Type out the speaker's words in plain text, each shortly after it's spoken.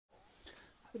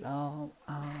Now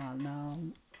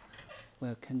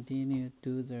we'll continue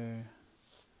to the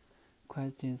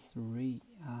question 3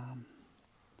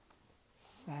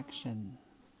 section.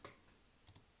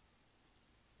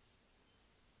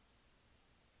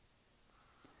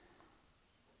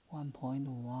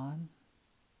 (1.1)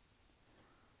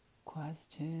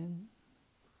 question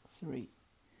 3.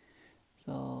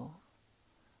 So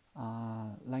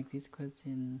like this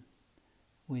question,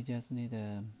 we just need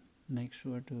to make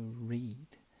sure to read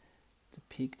the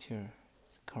picture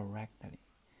correctly.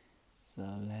 So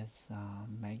let's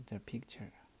make the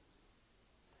picture.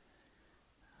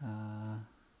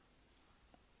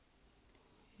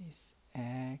 It's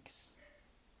X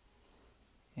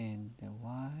and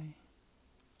Y,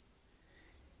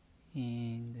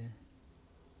 and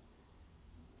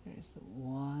there's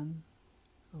one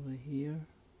over here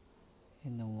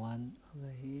and one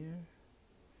over here,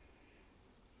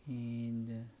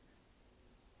 and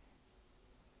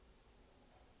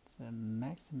the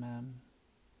maximum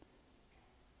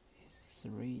is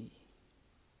 3,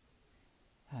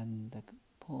 and the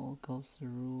pole goes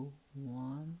through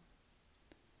 1,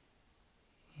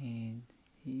 and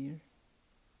here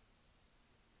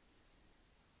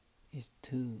is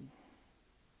 2,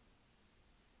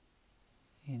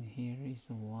 and here is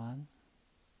 1.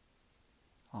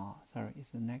 Oh, sorry,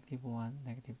 it's a -1,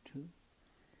 -2,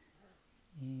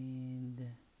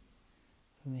 and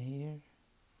from here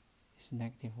is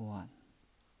 -1,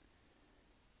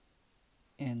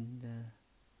 and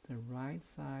the right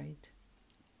side,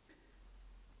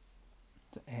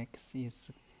 the X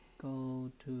is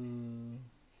go to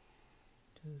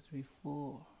 2, 3,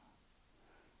 4.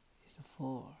 It's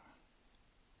 4,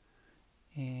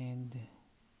 and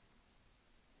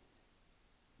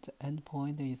the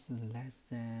endpoint is less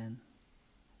than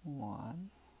 1.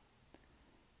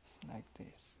 It's like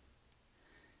this.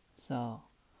 So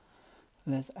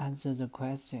let's answer the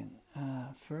question.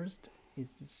 First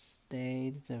is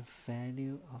state the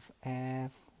value of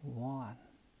f1.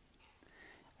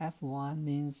 f1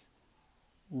 means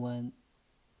when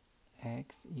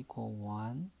x equal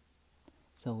 1.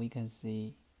 So we can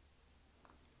see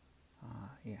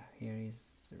here is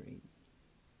 3.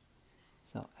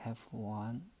 So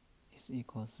f1 is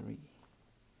equal 3.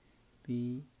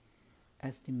 B,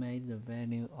 estimate the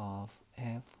value of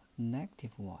f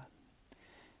 -1.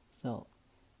 So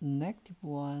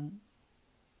 -1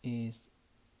 is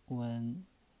when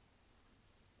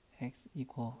x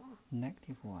equal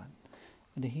 -1.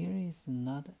 And here is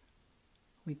not,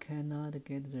 we cannot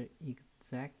get the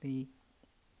exact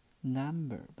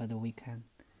number, but we can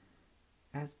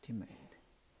estimate.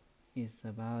 It's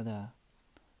about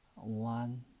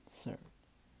 1/3.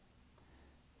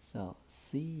 So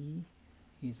C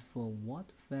is for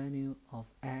what value of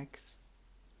x?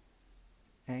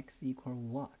 X equal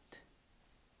what?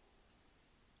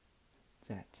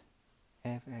 That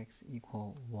fx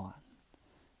equal 1.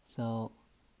 So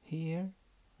here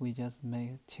we just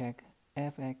check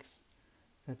fx.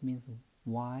 That means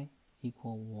y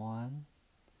equal 1.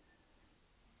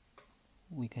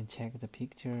 We can check the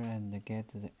picture and get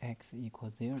the x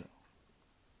equal 0.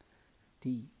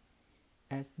 D,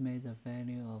 estimate the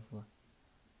value of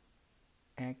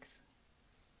x.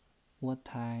 What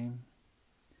time?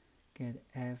 Get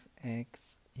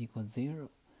fx equal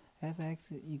 0.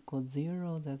 fx equal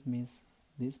 0, that means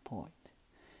this point.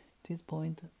 This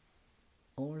point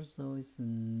also is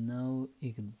no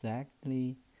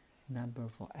exactly number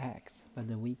for x, but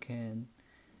we can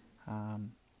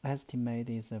estimate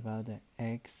is about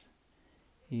x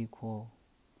equal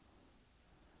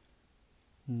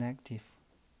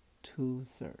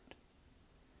 -2/3.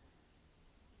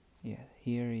 Yeah,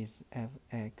 here is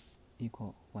fx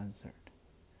equal 1/3.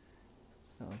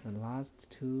 So the last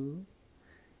two,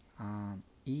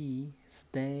 E,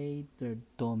 state the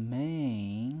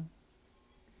domain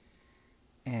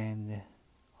and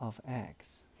of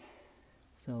x.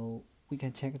 So we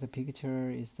can check the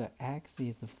picture. Is the x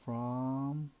is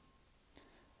from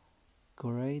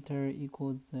greater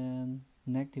equal than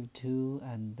 -2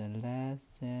 and less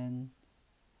than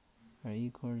or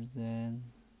equal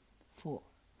than 4.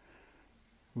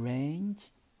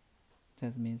 Range,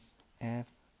 that means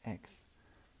fx.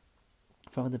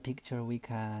 From the picture we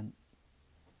can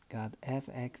got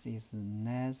fx is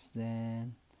less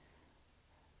than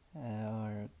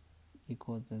or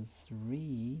equal than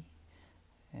 3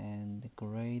 and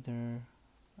greater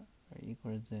or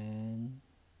equal than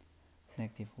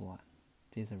 -1.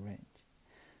 This is a range.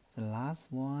 The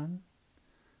last one,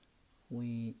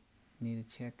 we need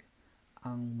to check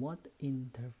on what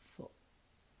interval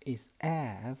is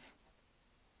f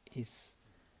is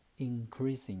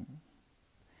increasing.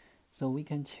 So we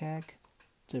can check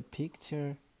the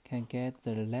picture can get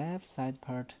the left side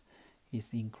part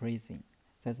is increasing.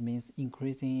 That means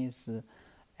increasing is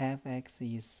fx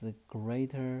is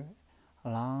greater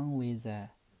along with the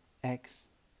x.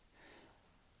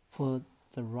 For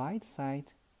the right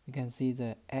side, you can see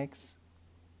the x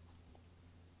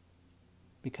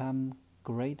become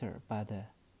greater, but the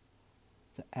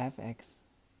fx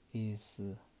is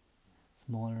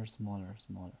smaller.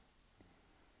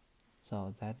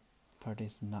 So that part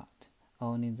is not.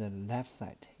 Only the left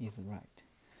side is right.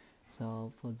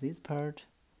 So for this part,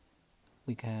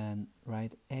 we can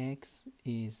write x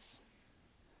is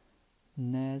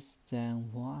less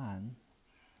than 1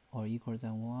 or equal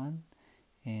than 1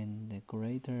 and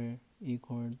greater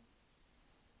equal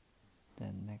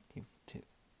than -2.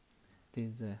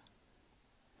 This is the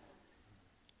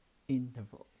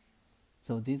interval.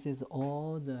 So this is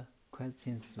all the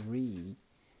question 3,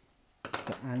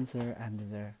 the answer and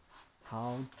the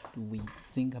how do we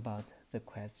think about the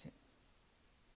question.